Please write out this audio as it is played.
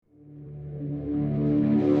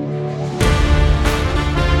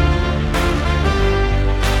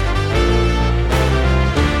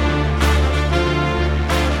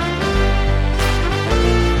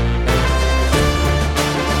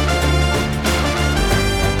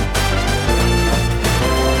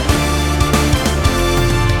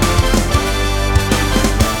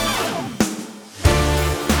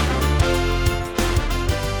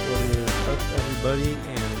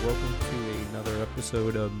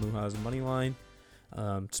of Muha's Moneyline.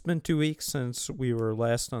 It's been 2 weeks since we were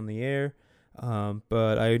last on the air,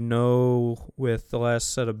 but I know with the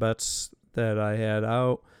last set of bets that I had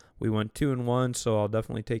out, we went 2-1, so I'll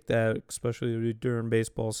definitely take that, especially during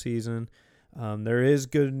baseball season. There is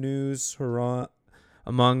good news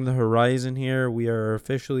among the horizon here. We are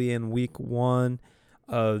officially in week 1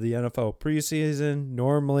 of the NFL preseason.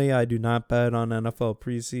 Normally, I do not bet on NFL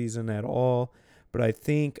preseason at all, but I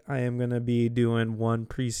think I am going to be doing one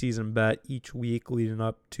preseason bet each week leading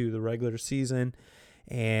up to the regular season,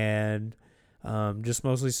 and just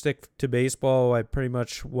mostly stick to baseball. I pretty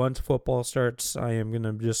much, once football starts, I am going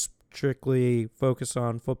to just strictly focus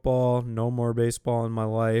on football, no more baseball in my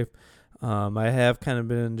life. I have kind of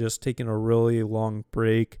been just taking a really long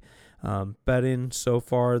break betting so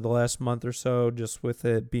far the last month or so, just with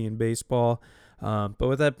it being baseball. But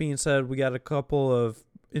with that being said, we got a couple of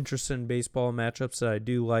interesting baseball matchups that I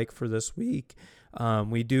do like for this week.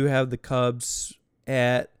 We do have the Cubs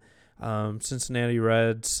at Cincinnati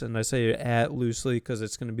Reds, and I say at loosely because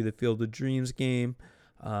it's going to be the Field of Dreams game.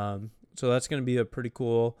 So that's going to be a pretty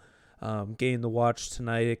cool game to watch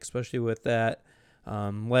tonight, especially with that.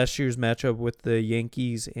 Last year's matchup with the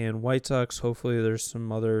Yankees and White Sox. Hopefully there's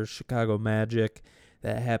some other Chicago magic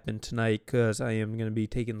that happened tonight, because I am going to be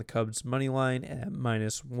taking the Cubs money line at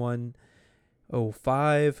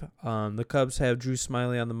 -105. The Cubs have Drew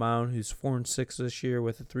Smyly on the mound, who's 4-6 this year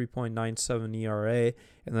with a 3.97 ERA,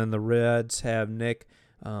 and then the Reds have Nick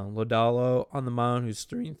Lodolo on the mound, who's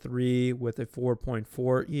 3-3 with a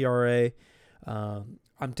 4.4 ERA.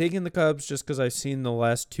 I'm taking the Cubs just because I've seen the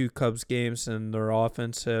last 2 Cubs games, and their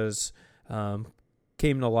offense has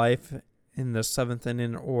came to life in the 7th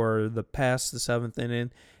inning or past the 7th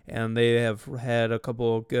inning, and they have had a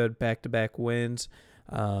couple of good back-to-back wins,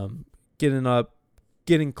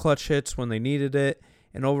 getting clutch hits when they needed it,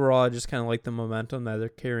 and overall I just kind of like the momentum that they're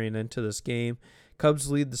carrying into this game.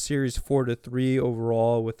 Cubs lead the series 4-3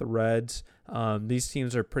 overall with the Reds. These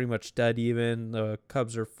teams are pretty much dead even. The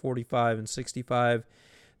Cubs are 45-65.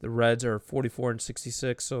 The Reds are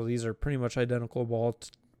 44-66, so these are pretty much identical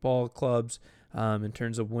ball clubs in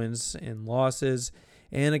terms of wins and losses.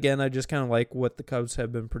 And again, I just kind of like what the Cubs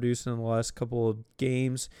have been producing in the last couple of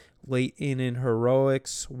games. Late inning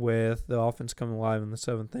heroics with the offense coming alive in the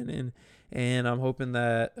 7th inning. And I'm hoping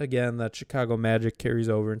that, again, that Chicago magic carries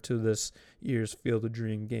over into this year's Field of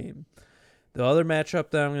Dream game. The other matchup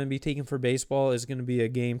that I'm going to be taking for baseball is going to be a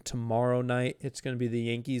game tomorrow night. It's going to be the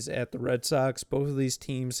Yankees at the Red Sox. Both of these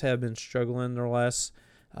teams have been struggling their last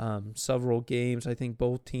several games. I think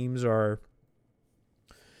both teams are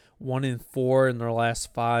 1-4 in their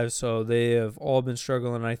last 5, so they have all been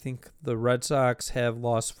struggling. I think the Red Sox have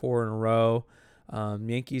lost 4 in a row.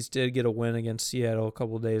 Yankees did get a win against Seattle a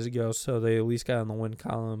couple of days ago, so they at least got on the win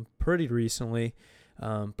column pretty recently.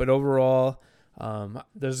 But overall,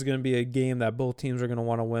 this is going to be a game that both teams are going to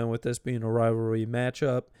want to win, with this being a rivalry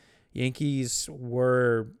matchup. Yankees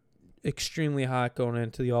were extremely hot going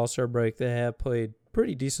into the All-Star break. They have played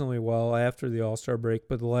pretty decently well after the All-Star break,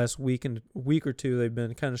 but the last week or two they've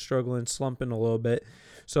been kind of struggling, slumping a little bit.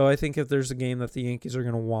 So I think if there's a game that the Yankees are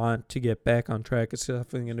going to want to get back on track, it's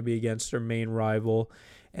definitely going to be against their main rival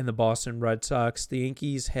and the Boston Red Sox. The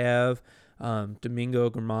Yankees have Domingo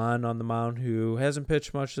Germán on the mound, who hasn't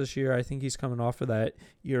pitched much this year. I think he's coming off of that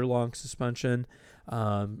year-long suspension,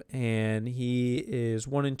 and he is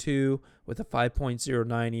 1-2 with a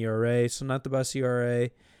 5.09 ERA, so not the best ERA.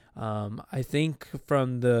 I think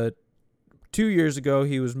from the 2 years ago,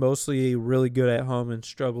 he was mostly really good at home and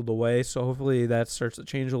struggled away, so hopefully that starts to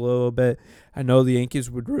change a little bit. I know the Yankees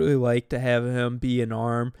would really like to have him be an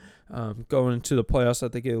arm going into the playoffs,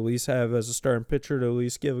 that they could at least have as a starting pitcher, to at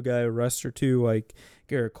least give a guy a rest or two, like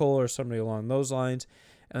Garrett Cole or somebody along those lines.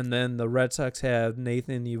 And then the Red Sox have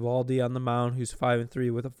Nathan Eovaldi on the mound, who's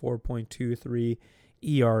 5-3 with a 4.23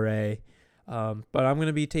 ERA. But I'm going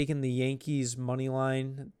to be taking the Yankees money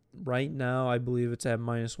line right now. I believe it's at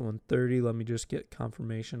 -130. Let me just get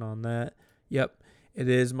confirmation on that. Yep, it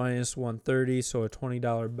is -130, so a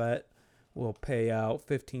 $20 bet will pay out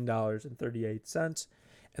 $15.38.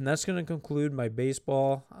 And that's going to conclude my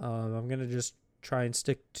baseball. I'm going to just try and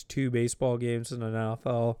stick to 2 baseball games in an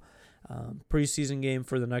NFL preseason game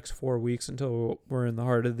for the next 4 weeks until we're in the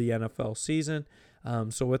heart of the NFL season.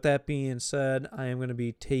 So with that being said, I am going to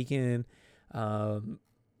be taking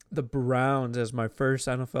the Browns as my first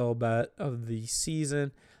NFL bet of the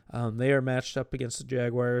season. They are matched up against the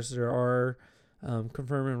Jaguars. There are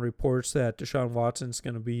confirming reports that Deshaun Watson's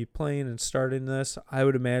going to be playing and starting this. I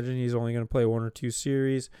would imagine he's only going to play 1 or 2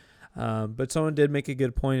 series. But someone did make a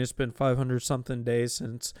good point. It's been 500-something days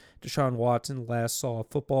since Deshaun Watson last saw a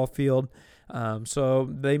football field. So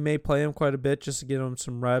they may play him quite a bit just to get him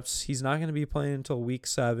some reps. He's not going to be playing until week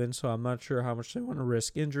 7, so I'm not sure how much they want to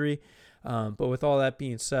risk injury. But with all that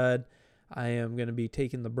being said, I am going to be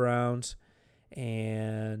taking the Browns,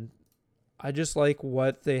 and I just like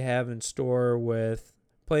what they have in store with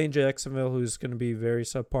playing Jacksonville, who's going to be very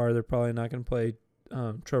subpar. They're probably not going to play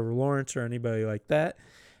Trevor Lawrence or anybody like that.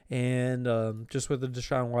 And just with the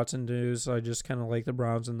Deshaun Watson news, I just kind of like the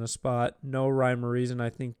Browns in this spot. No rhyme or reason. I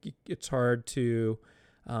think it's hard to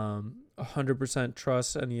 100%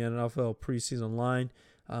 trust any NFL preseason line.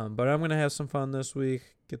 But I'm going to have some fun this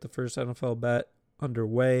week, get the first NFL bet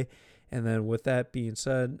underway. And then with that being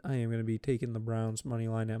said, I am going to be taking the Browns money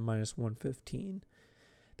line at minus 115.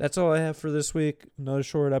 That's all I have for this week. Another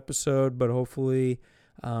short episode, but hopefully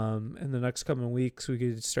in the next coming weeks, we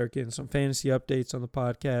could start getting some fantasy updates on the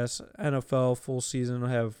podcast. NFL full season. We'll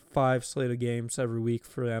have 5 slated games every week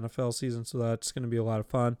for the NFL season, so that's going to be a lot of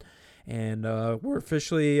fun. And we're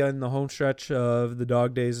officially in the home stretch of the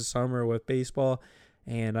dog days of summer with baseball,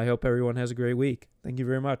 and I hope everyone has a great week. Thank you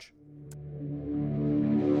very much.